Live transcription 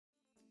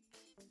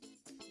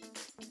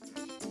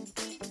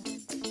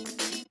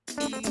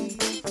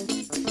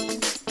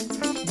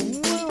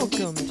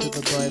Welcome to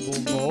the Bible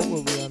Vault,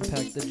 where we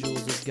unpack the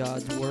jewels of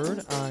God's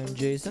Word. I'm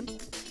Jason.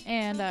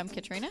 And I'm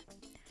Katrina.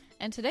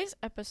 And today's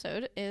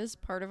episode is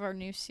part of our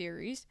new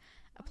series,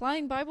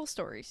 Applying Bible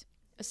Stories,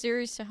 a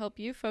series to help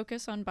you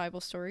focus on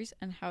Bible stories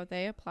and how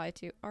they apply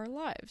to our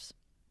lives.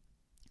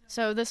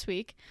 So this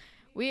week,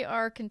 we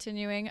are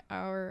continuing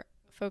our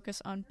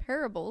focus on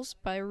parables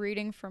by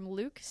reading from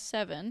Luke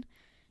 7,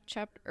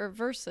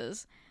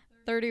 verses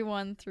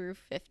 31 through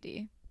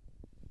 50.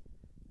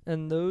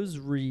 And those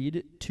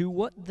read, "To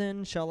what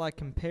then shall I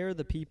compare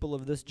the people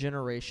of this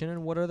generation,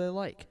 and what are they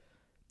like?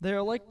 They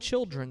are like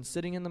children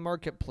sitting in the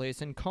marketplace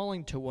and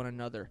calling to one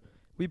another.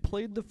 We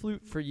played the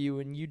flute for you,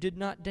 and you did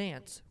not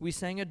dance. We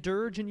sang a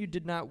dirge, and you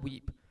did not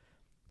weep.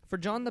 For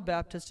John the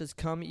Baptist has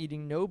come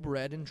eating no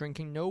bread and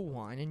drinking no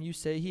wine, and you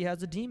say he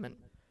has a demon.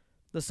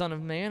 The Son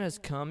of Man has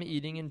come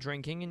eating and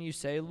drinking, and you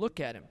say, look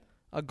at him,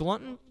 a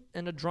glutton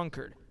and a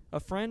drunkard, a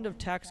friend of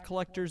tax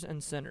collectors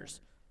and sinners.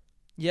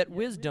 Yet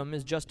wisdom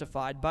is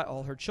justified by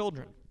all her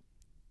children."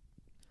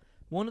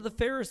 One of the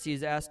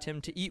Pharisees asked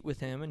him to eat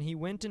with him, and he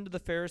went into the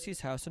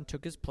Pharisee's house and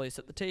took his place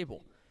at the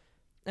table.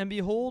 And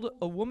behold,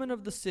 a woman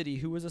of the city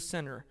who was a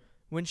sinner,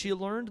 when she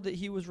learned that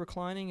he was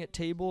reclining at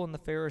table in the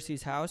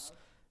Pharisee's house,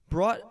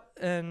 brought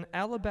an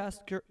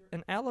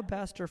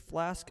alabaster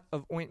flask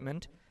of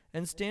ointment,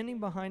 and standing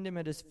behind him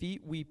at his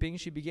feet weeping,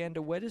 she began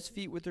to wet his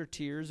feet with her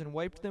tears, and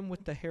wiped them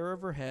with the hair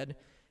of her head,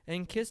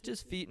 and kissed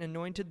his feet and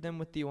anointed them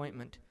with the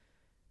ointment.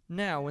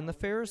 Now, when the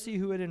Pharisee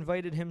who had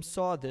invited him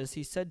saw this,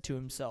 he said to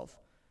himself,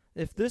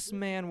 "If this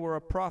man were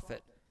a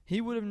prophet, he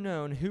would have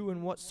known who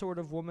and what sort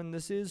of woman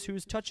this is who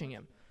is touching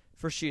him,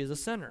 for she is a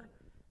sinner."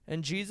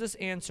 And Jesus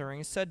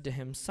answering said to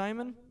him,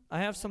 "Simon, I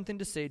have something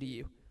to say to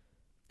you."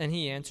 And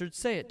he answered,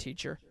 "Say it,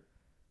 teacher."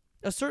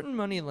 A certain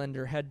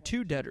moneylender had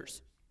 2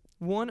 debtors.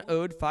 One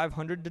owed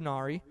 500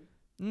 denarii,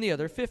 and the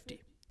other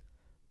 50.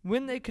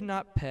 When they could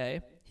not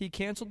pay, he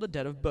canceled the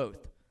debt of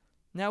both.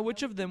 Now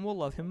which of them will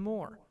love him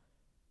more?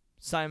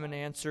 Simon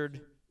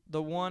answered,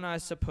 "The one, I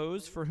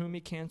suppose, for whom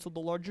he canceled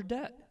the larger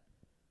debt."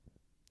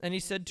 And he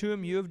said to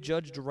him, "You have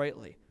judged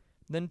rightly."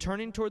 Then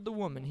turning toward the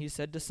woman, he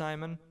said to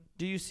Simon,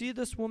 "Do you see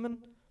this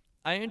woman?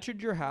 I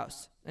entered your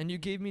house, and you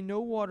gave me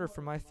no water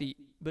for my feet,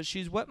 but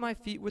she's wet my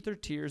feet with her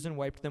tears and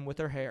wiped them with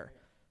her hair.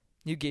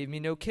 You gave me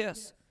no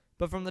kiss,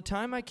 but from the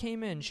time I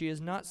came in she has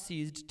not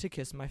ceased to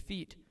kiss my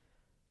feet.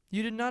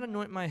 You did not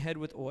anoint my head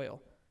with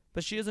oil,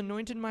 but she has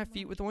anointed my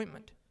feet with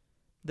ointment.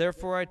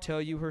 Therefore I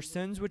tell you, her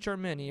sins, which are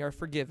many, are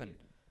forgiven,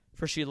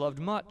 for she loved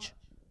much.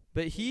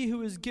 But he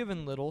who is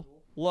given little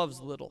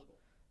loves little."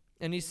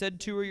 And he said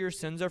to her, "Your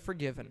sins are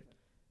forgiven."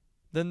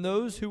 Then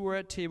those who were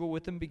at table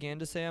with him began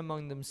to say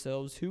among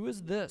themselves, "Who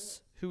is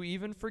this who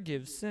even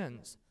forgives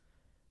sins?"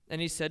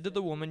 And he said to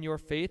the woman, "Your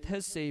faith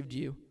has saved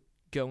you.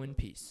 Go in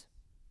peace."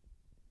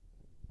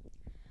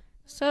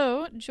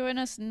 So, join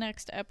us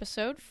next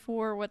episode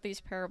for what these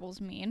parables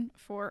mean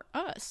for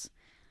us.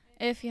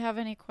 If you have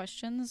any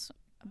questions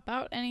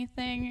about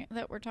anything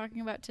that we're talking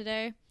about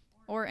today,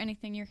 or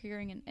anything you're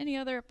hearing in any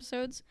other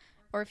episodes,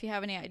 or if you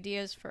have any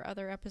ideas for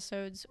other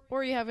episodes,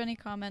 or you have any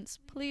comments,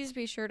 please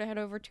be sure to head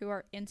over to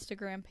our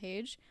Instagram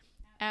page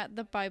at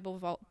the Bible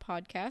Vault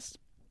Podcast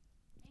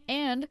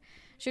and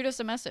shoot us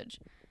a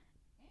message.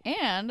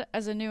 And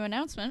as a new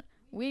announcement,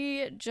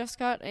 we just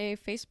got a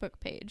Facebook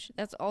page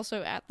that's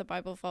also at the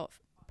Bible Vault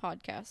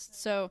Podcast.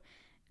 So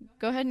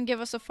go ahead and give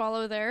us a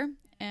follow there,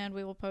 and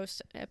we will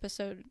post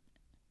episode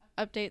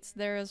updates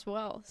there as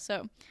well.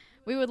 So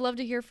we would love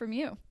to hear from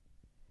you.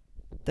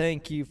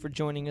 Thank you for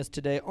joining us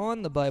today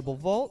on the Bible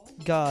Vault.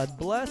 God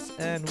bless,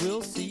 and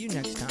we'll see you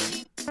next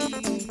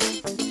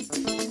time.